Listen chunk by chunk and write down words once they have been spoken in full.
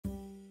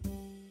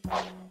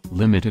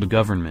Limited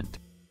government.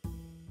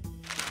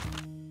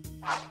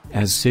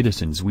 As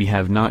citizens we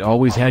have not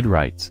always had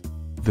rights.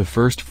 The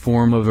first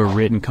form of a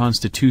written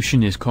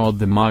constitution is called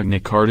the Magna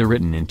Carta,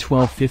 written in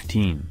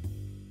 1215.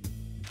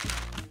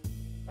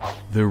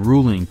 The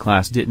ruling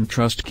class didn't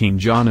trust King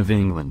John of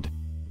England.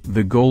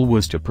 The goal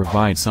was to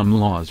provide some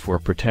laws for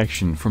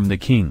protection from the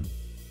king.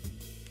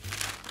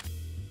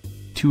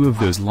 Two of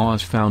those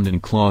laws found in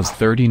Clause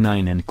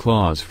 39 and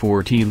Clause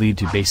 40 lead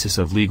to basis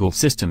of legal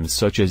systems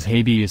such as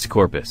habeas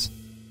corpus.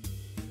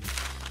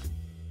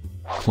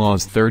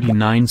 Clause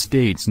 39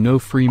 states no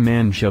free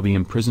man shall be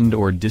imprisoned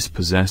or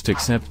dispossessed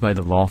except by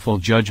the lawful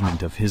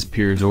judgment of his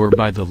peers or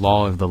by the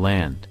law of the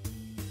land.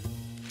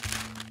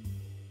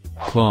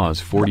 Clause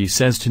 40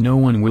 says to no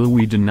one will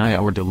we deny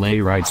or delay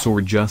rights or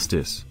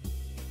justice.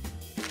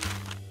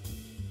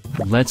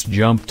 Let's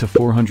jump to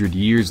 400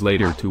 years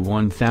later to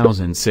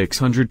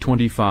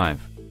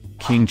 1625.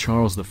 King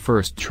Charles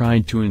I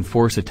tried to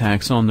enforce a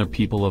tax on the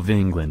people of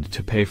England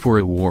to pay for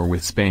a war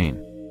with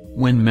Spain.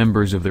 When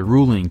members of the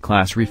ruling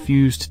class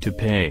refused to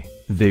pay,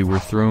 they were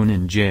thrown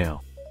in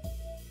jail.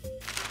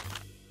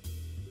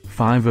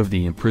 5 of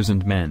the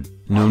imprisoned men,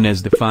 known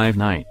as the 5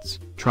 Knights,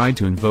 tried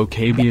to invoke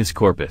habeas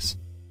corpus.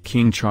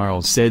 King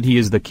Charles said he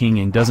is the king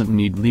and doesn't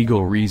need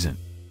legal reason.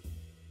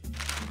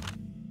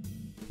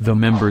 The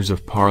members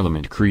of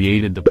Parliament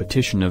created the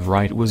Petition of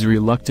Right was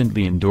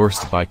reluctantly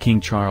endorsed by King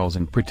Charles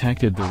and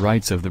protected the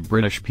rights of the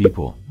British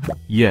people.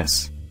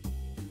 Yes.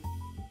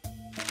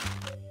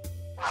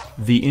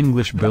 The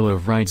English Bill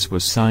of Rights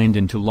was signed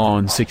into law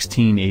in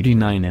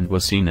 1689 and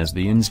was seen as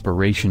the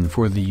inspiration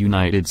for the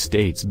United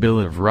States Bill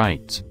of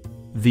Rights.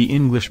 The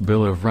English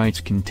Bill of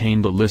Rights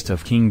contained a list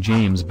of King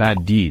James'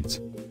 bad deeds.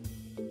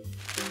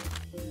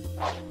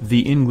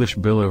 The English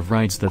Bill of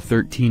Rights, the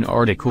 13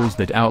 articles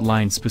that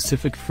outlined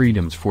specific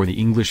freedoms for the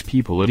English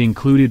people. It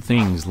included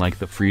things like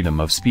the freedom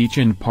of speech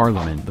in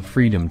Parliament, the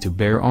freedom to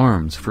bear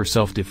arms for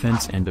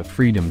self-defense, and the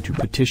freedom to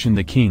petition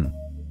the king.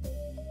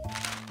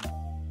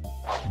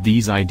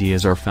 These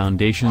ideas are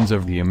foundations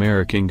of the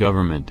American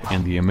government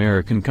and the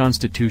American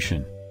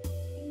Constitution.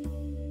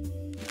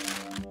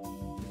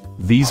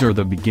 These are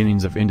the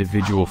beginnings of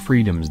individual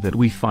freedoms that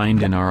we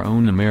find in our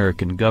own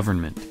American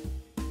government.